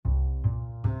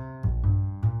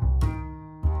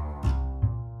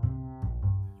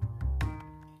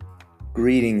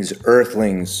Greetings,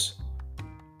 Earthlings.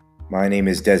 My name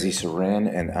is Desi Saran,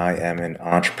 and I am an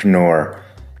entrepreneur.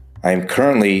 I am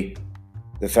currently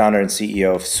the founder and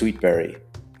CEO of Sweetberry,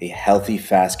 a healthy,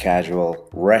 fast casual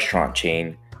restaurant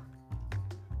chain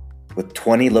with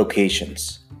 20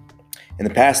 locations. In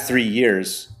the past 3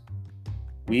 years,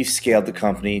 we've scaled the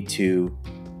company to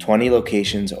 20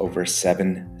 locations over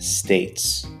 7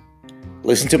 states.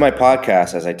 Listen to my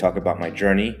podcast as I talk about my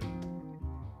journey.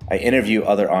 I interview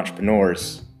other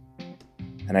entrepreneurs,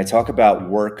 and I talk about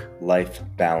work-life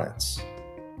balance.